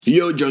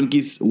Yo,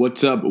 junkies,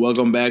 what's up?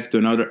 Welcome back to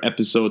another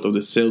episode of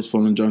the Sales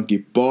Funnel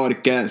Junkie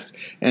podcast.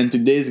 And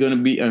today is going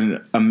to be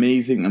an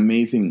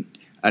amazing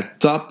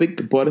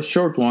topic, but a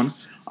short one.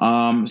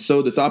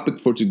 So, the topic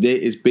for today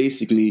is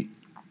basically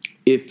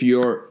if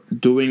you're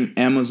doing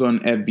Amazon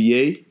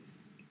FBA,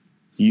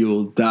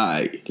 you'll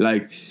die.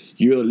 Like,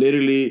 you'll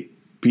literally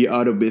be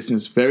out of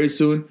business very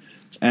soon.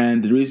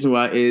 And the reason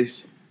why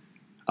is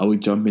I will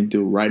jump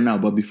into right now.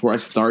 But before I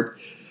start,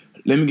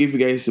 let me give you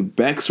guys a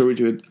backstory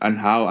to it and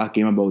how I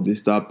came about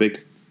this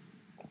topic.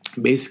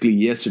 Basically,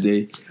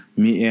 yesterday,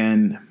 me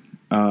and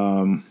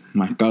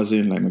my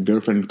cousin, like my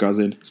girlfriend and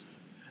cousin,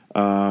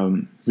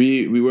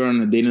 we were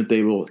on a dinner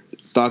table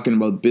talking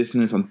about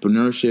business,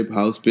 entrepreneurship,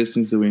 how's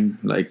business doing,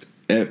 like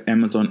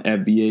Amazon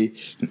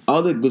FBA, and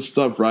all that good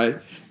stuff, right?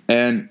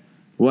 And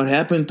what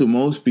happened to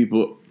most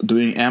people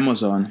doing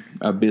Amazon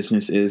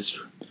business is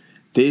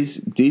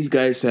these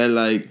guys had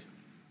like,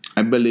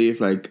 I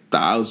believe, like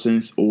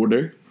thousands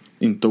order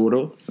in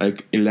total,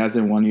 like in less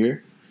than 1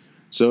 year.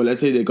 So let's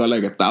say they got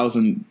like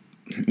 1,000,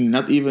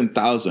 not even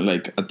 1,000,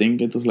 like I think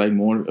it was like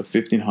more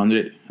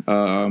 1,500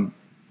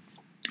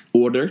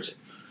 orders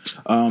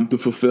to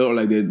fulfill,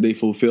 like they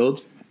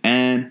fulfilled,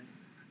 and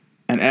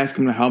ask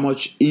him like, how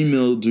much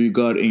email do you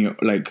got in your,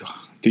 like,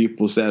 do you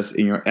possess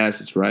in your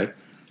assets, right?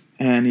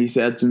 And he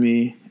said to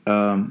me,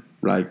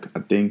 like I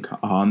think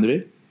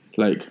 100,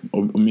 like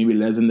or maybe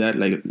less than that,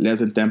 like less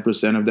than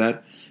 10% of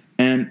that.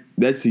 And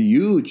that's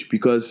huge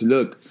because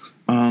look,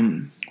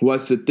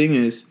 what's the thing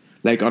is,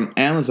 like on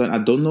Amazon, I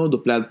don't know the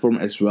platform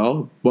as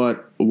well,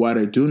 but what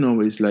I do know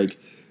is like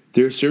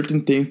there are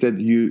certain things that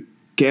you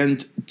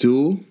can't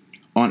do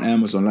on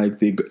Amazon.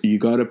 Like you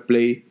gotta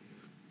play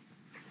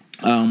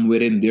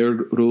within their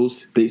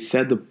rules. They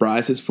set the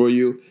prices for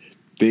you.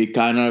 They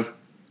kind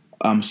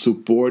of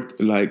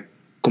support like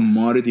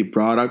commodity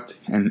product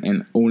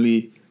and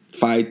only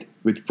fight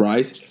with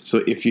price.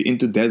 So if you're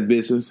into that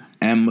business,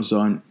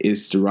 Amazon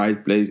is the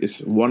right place. It's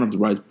one of the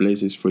right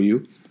places for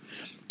you.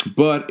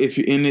 But if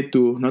you're in it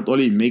to not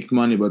only make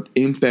money but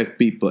impact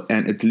people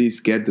and at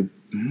least get the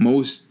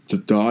most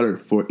dollar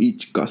for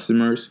each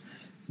customers,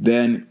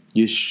 then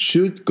you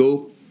should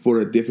go for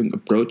a different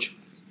approach.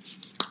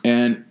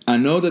 And I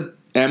know that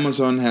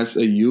Amazon has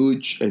a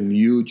huge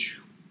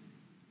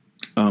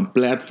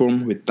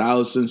platform with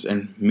thousands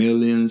and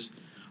millions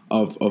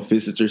of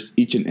visitors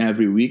each and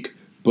every week,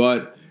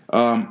 but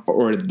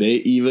or a day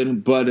even.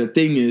 But the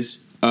thing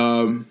is,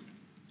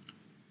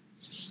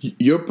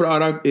 your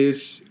product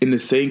is in the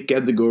same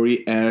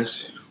category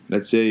as,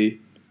 let's say,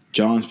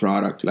 John's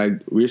product.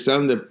 Like we're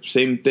selling the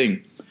same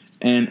thing,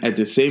 and at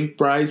the same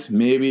price,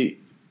 maybe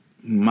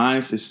mine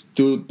is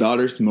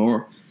 $2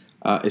 more.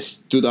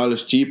 It's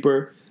 $2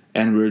 cheaper,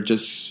 and we're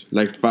just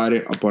like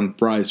fighting upon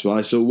price,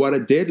 right? So what I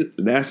did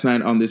last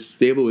night on this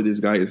table with this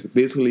guy is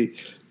basically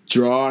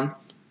draw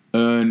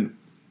a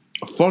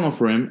funnel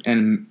for him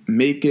and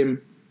make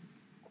him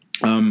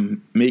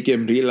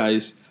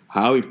realize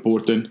how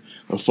important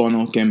a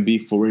funnel can be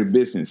for your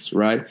business,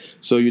 right?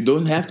 So you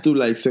don't have to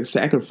like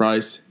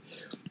sacrifice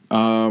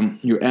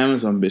your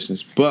Amazon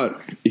business, but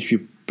if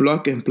you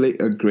plug and play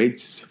a great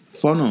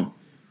funnel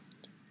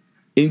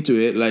into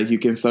it, like you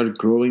can start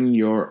growing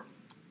your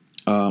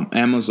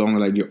Amazon,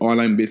 like your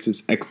online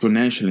business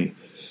exponentially.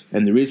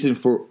 And the reason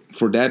for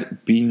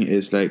that being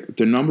is like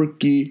the number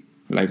key,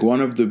 like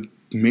one of the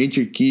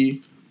major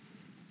key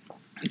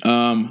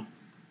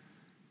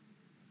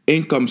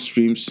income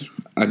streams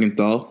I can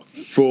tell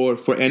for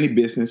any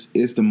business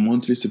is the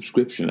monthly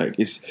subscription. Like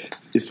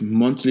it's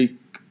monthly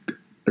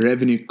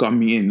revenue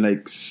coming in,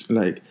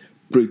 like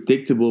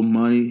predictable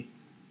money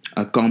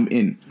come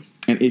in.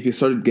 And if you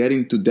start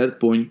getting to that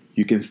point,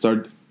 you can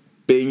start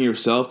paying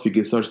yourself, you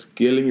can start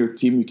scaling your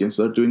team, you can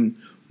start doing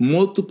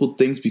multiple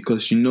things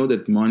because you know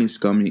that money is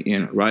coming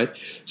in, right?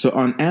 So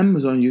on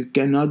Amazon, you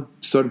cannot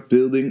start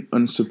building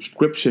a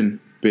subscription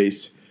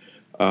based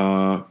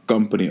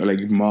company or like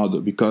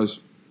model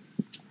because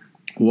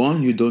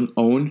one, you don't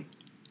own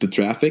the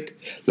traffic.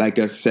 Like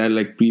I said,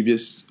 like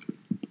previous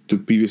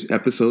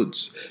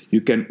episodes, you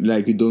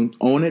don't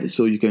own it,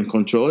 so you can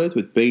control it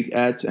with paid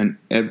ads and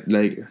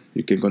like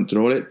you can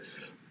control it.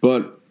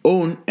 But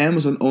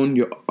Amazon own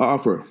your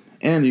offer,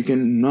 and you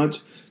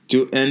cannot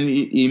do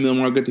any email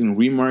marketing,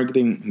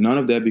 remarketing, none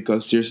of that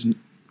because there's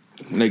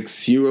like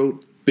zero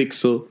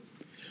pixel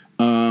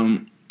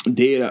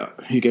data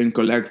you can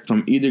collect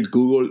from either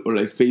Google or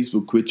like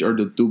Facebook, which are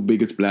the two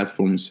biggest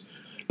platforms,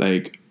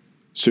 like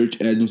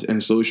search engines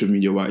and social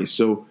media wise.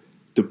 So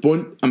the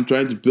point I'm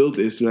trying to build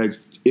is like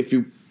if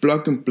you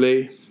plug and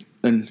play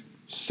a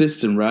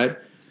system, right,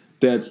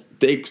 that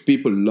takes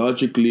people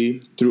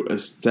logically through a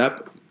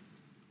step,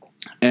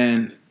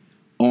 and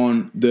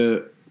on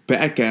the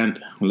back end,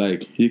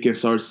 like you can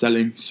start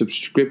selling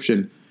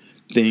subscription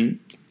thing,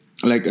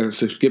 like a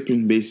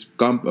subscription based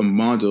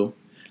model,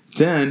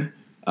 then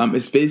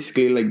it's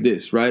basically like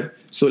this, right?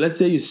 So let's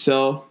say you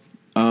sell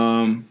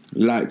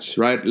lights,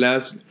 right?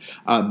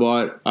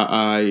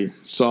 I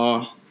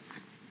saw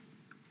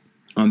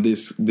on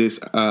this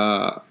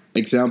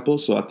example,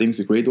 so I think it's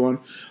a great one.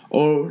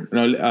 or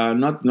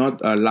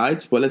not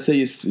lights, but let's say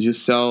you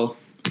sell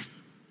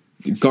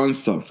gun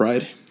stuff,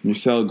 right? You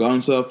sell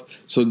gun stuff,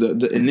 so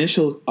the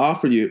initial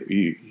offer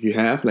you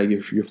have, like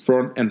if your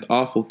front end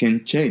offer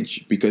can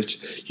change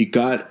because you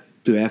got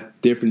to have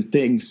different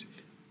things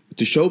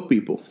to show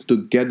people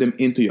to get them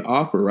into your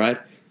offer, right?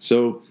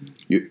 So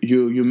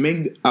you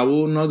make. I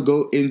will not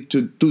go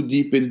into too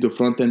deep into the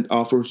front end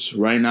offers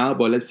right now,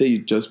 but let's say you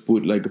just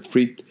put like a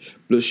free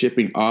plus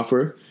shipping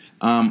offer,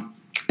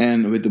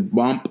 and with the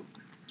bump,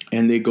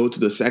 and they go to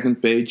the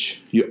second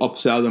page, you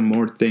upsell them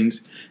more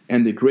things.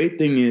 And the great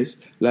thing is,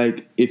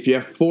 like if you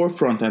have 4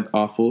 front end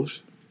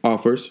offers,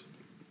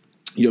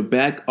 your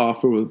back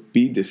offer will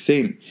be the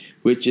same,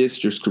 which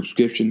is your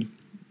subscription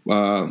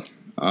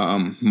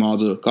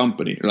model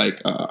company,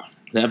 like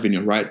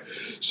revenue, right?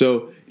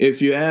 So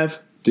if you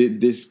have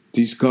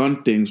these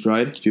gun things,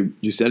 right?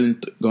 You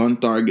selling gun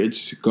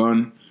targets,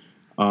 gun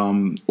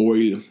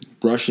oil,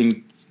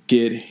 brushing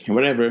kit,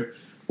 whatever.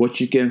 What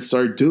you can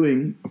start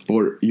doing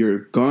for your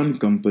gun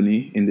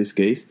company in this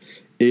case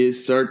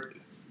is start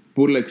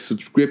put like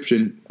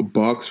subscription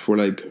box for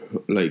like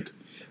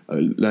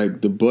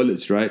the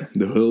bullets, right?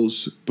 The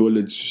hulls,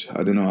 bullets.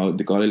 I don't know how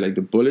they call it, like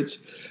the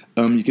bullets.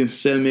 You can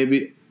sell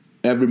maybe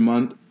every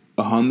month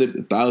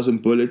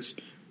 100,000 bullets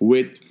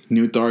with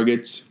new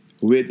targets,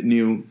 with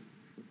new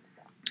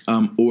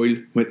oil,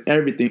 with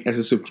everything as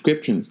a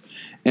subscription.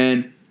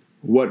 And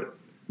what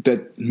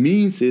that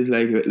means is,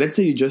 like, let's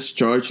say you just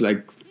charge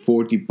like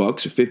 $40 or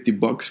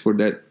 $50 for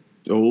that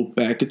whole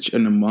package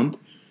in a month,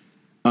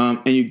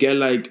 and you get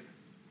like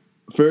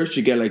first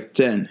you get like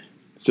 10,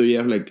 so you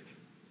have like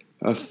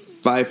a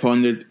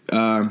 500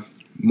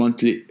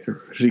 monthly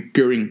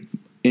recurring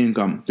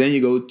income. Then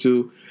you go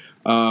to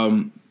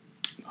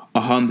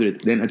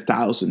 100, then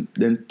 1,000,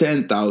 then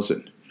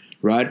 10,000,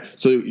 right?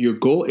 So your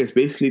goal is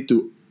basically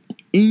to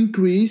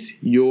increase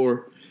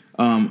your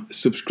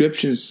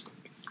subscriptions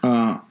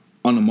on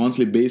a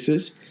monthly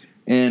basis.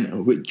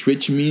 And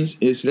which means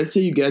is, let's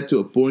say you get to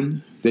a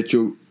point that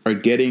you are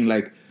getting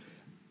like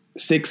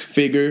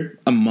 6-figure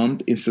a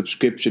month in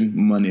subscription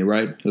money,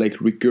 right? Like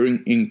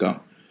recurring income.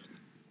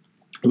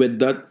 With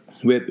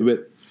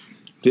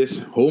this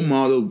whole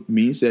model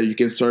means that you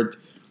can start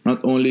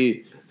not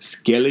only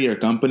scaling your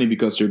company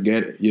because you're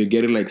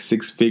getting like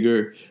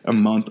 6-figure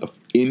amount of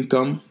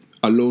income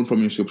alone from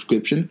your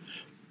subscription,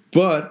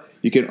 but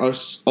you can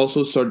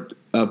also start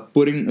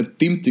putting a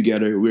team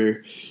together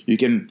where you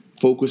can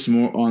focus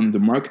more on the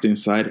marketing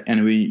side,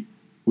 and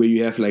where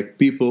you have like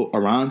people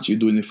around you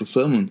doing the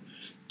fulfillment,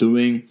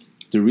 doing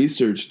the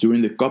research,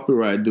 doing the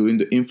copyright, doing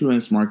the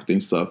influence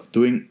marketing stuff,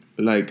 doing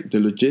like the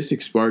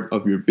logistics part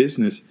of your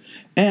business.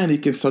 And you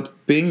can start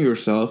paying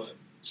yourself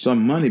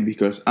some money,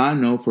 because I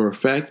know for a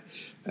fact,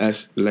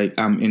 as like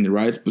I'm in the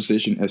right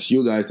position as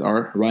you guys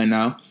are right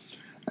now,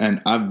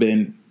 and I've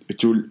been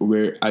through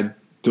where I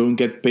don't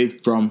get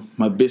paid from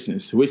my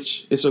business,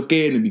 which is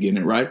okay in the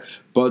beginning, right?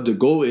 But the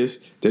goal is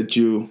that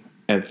you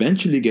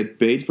eventually get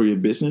paid for your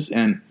business,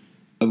 and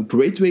a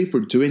great way for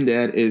doing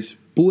that is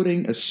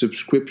putting a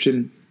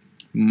subscription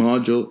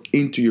module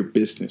into your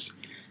business.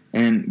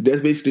 And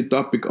that's basically the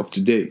topic of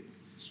today.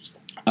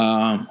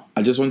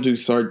 I just want to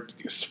start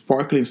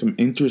sparkling some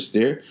interest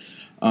there.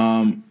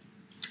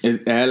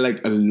 It had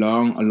like a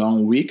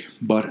long week,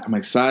 but I'm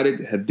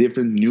excited. A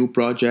different new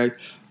project.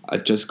 I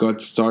just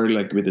got started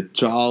like with a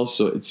trial,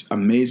 so it's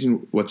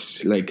amazing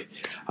what's like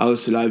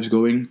how's life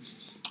going.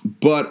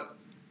 But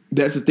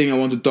that's the thing I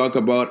want to talk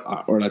about,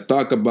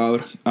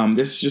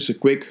 This is just a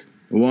quick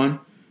one.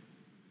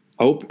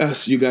 I hope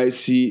as you guys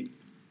see,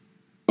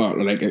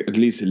 or like at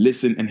least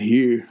listen and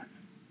hear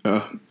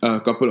a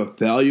couple of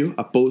value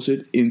I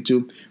posted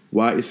into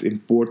why it's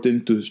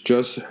important to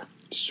just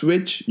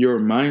switch your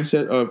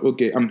mindset of,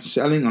 okay, I'm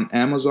selling on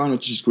Amazon,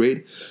 which is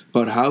great,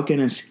 but how can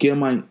I scale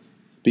my,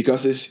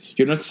 because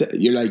you're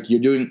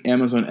doing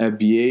Amazon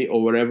FBA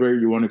or whatever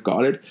you want to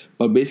call it,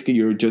 but basically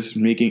you're just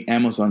making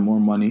Amazon more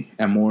money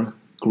and more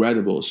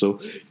credible. So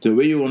the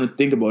way you want to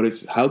think about it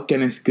is, how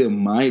can I scale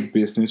my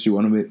business? You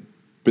want to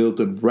build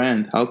a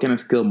brand. How can I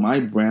scale my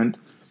brand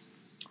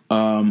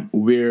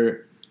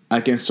where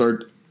I can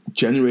start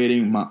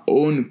generating my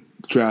own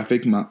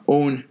traffic, my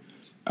own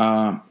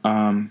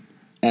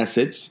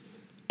assets,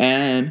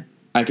 and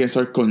I can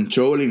start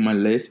controlling my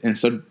list and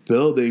start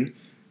building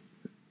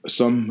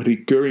some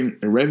recurring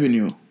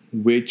revenue,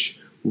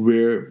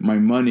 where my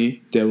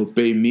money that will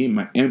pay me,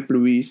 my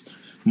employees,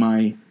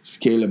 my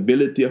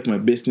scalability of my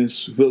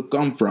business will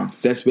come from.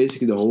 That's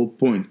basically the whole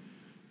point.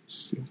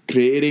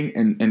 Creating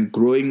and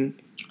growing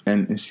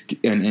and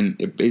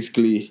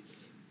basically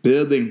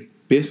building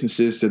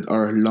businesses that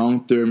are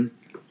long-term,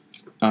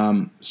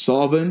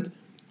 solvent,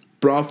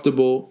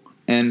 profitable,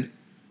 and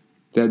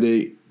that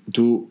they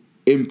do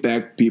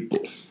impact people.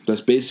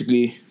 That's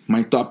basically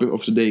my topic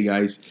of today,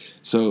 guys.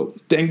 So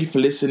thank you for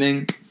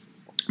listening.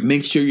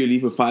 Make sure you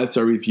leave a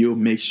 5-star review.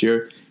 Make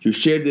sure you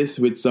share this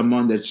with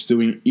someone that's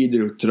doing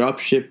either drop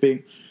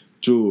shipping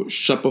through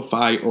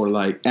Shopify or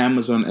like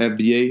Amazon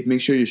FBA.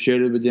 Make sure you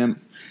share it with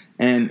them.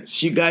 And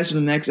see you guys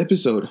in the next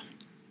episode.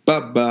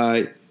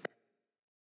 Bye-bye.